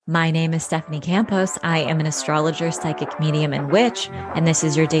My name is Stephanie Campos. I am an astrologer, psychic medium, and witch, and this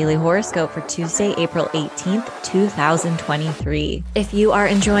is your daily horoscope for Tuesday, April 18th, 2023. If you are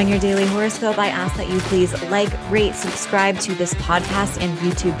enjoying your daily horoscope, I ask that you please like, rate, subscribe to this podcast and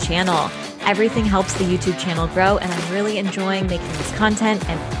YouTube channel. Everything helps the YouTube channel grow, and I'm really enjoying making this content,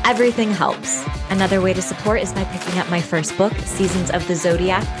 and everything helps. Another way to support is by picking up my first book, Seasons of the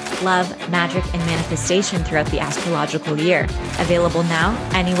Zodiac, Love, Magic, and Manifestation Throughout the Astrological Year. Available now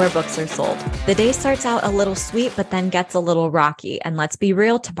anywhere books are sold. The day starts out a little sweet, but then gets a little rocky. And let's be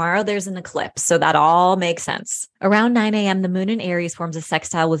real, tomorrow there's an eclipse, so that all makes sense. Around 9 a.m., the moon in Aries forms a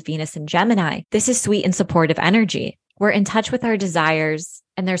sextile with Venus in Gemini. This is sweet and supportive energy. We're in touch with our desires,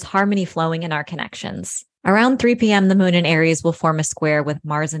 and there's harmony flowing in our connections. Around 3 p.m., the moon in Aries will form a square with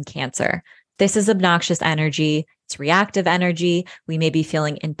Mars in Cancer. This is obnoxious energy. It's reactive energy. We may be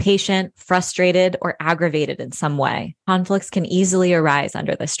feeling impatient, frustrated, or aggravated in some way. Conflicts can easily arise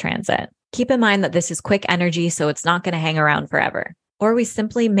under this transit. Keep in mind that this is quick energy, so it's not going to hang around forever. Or we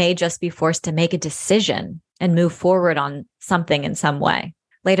simply may just be forced to make a decision and move forward on something in some way.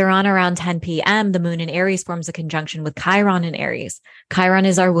 Later on, around 10 p.m., the moon in Aries forms a conjunction with Chiron in Aries. Chiron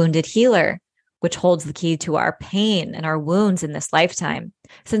is our wounded healer, which holds the key to our pain and our wounds in this lifetime.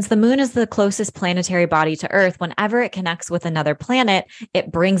 Since the moon is the closest planetary body to Earth, whenever it connects with another planet,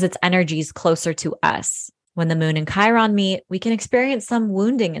 it brings its energies closer to us. When the moon and Chiron meet, we can experience some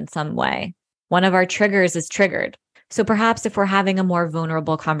wounding in some way. One of our triggers is triggered. So perhaps if we're having a more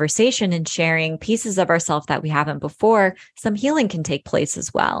vulnerable conversation and sharing pieces of ourselves that we haven't before, some healing can take place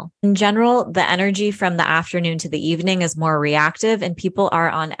as well. In general, the energy from the afternoon to the evening is more reactive and people are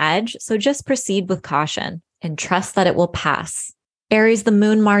on edge. So just proceed with caution and trust that it will pass. Aries, the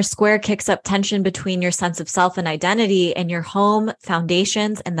moon-Mars square kicks up tension between your sense of self and identity and your home,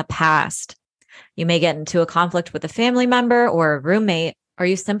 foundations, and the past. You may get into a conflict with a family member or a roommate, or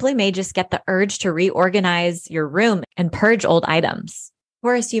you simply may just get the urge to reorganize your room and purge old items.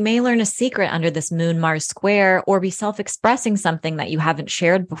 Taurus, you may learn a secret under this moon-Mars square or be self-expressing something that you haven't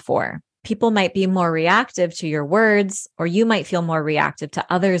shared before. People might be more reactive to your words, or you might feel more reactive to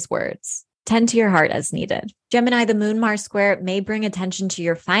others' words. Tend to your heart as needed. Gemini, the moon-Mars square may bring attention to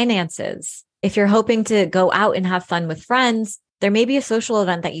your finances. If you're hoping to go out and have fun with friends, there may be a social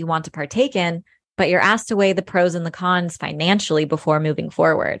event that you want to partake in, but you're asked to weigh the pros and the cons financially before moving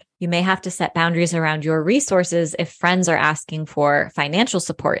forward. You may have to set boundaries around your resources if friends are asking for financial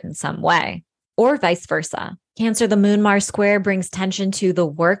support in some way, or vice versa. Cancer, the moon-Mars square brings tension to the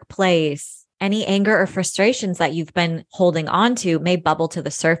workplace. Any anger or frustrations that you've been holding on to may bubble to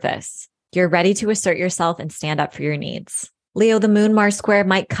the surface. You're ready to assert yourself and stand up for your needs. Leo, the moon-Mars square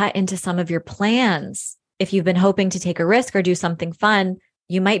might cut into some of your plans. If you've been hoping to take a risk or do something fun,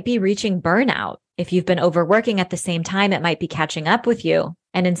 you might be reaching burnout. If you've been overworking at the same time, it might be catching up with you.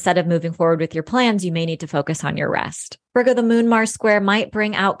 And instead of moving forward with your plans, you may need to focus on your rest. Virgo, the moon-Mars square might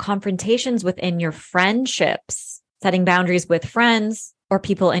bring out confrontations within your friendships. Setting boundaries with friends or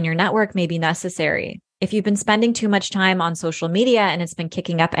people in your network may be necessary. If you've been spending too much time on social media and it's been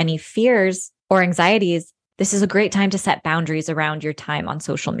kicking up any fears or anxieties, this is a great time to set boundaries around your time on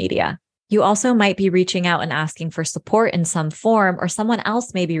social media. You also might be reaching out and asking for support in some form, or someone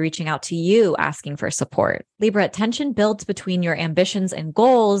else may be reaching out to you asking for support. Libra, tension builds between your ambitions and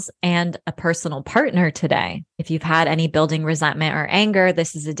goals and a personal partner today. If you've had any building resentment or anger,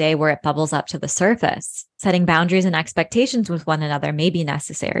 this is a day where it bubbles up to the surface. Setting boundaries and expectations with one another may be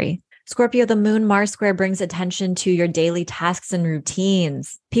necessary. Scorpio, the moon-Mars square brings attention to your daily tasks and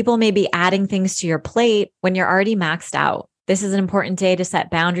routines. People may be adding things to your plate when you're already maxed out. This is an important day to set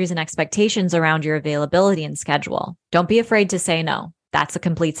boundaries and expectations around your availability and schedule. Don't be afraid to say no. That's a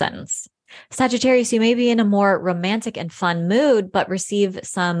complete sentence. Sagittarius, you may be in a more romantic and fun mood, but receive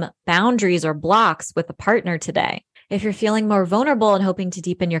some boundaries or blocks with a partner today. If you're feeling more vulnerable and hoping to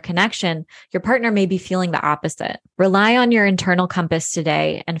deepen your connection, your partner may be feeling the opposite. Rely on your internal compass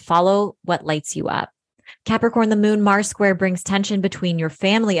today and follow what lights you up. Capricorn, the moon-Mars square brings tension between your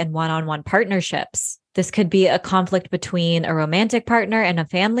family and one-on-one partnerships. This could be a conflict between a romantic partner and a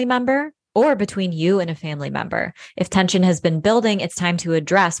family member, or between you and a family member. If tension has been building, it's time to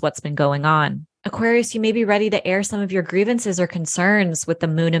address what's been going on. Aquarius, you may be ready to air some of your grievances or concerns with the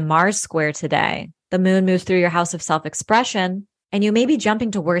moon and Mars square today. The moon moves through your house of self-expression, and you may be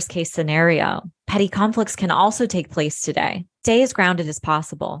jumping to worst case scenario. Petty conflicts can also take place today. Stay as grounded as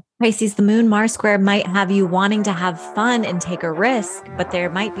possible. Pisces, the moon-Mars square might have you wanting to have fun and take a risk, but there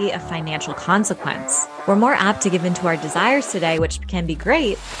might be a financial consequence. We're more apt to give into our desires today, which can be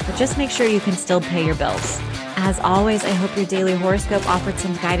great, but just make sure you can still pay your bills. As always, I hope your daily horoscope offered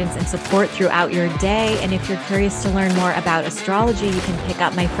some guidance and support throughout your day. And if you're curious to learn more about astrology, you can pick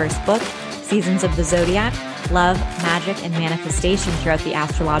up my first book, Seasons of the Zodiac, Love, Magic, and Manifestation throughout the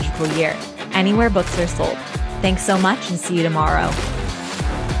astrological year, anywhere books are sold. Thanks so much and see you tomorrow.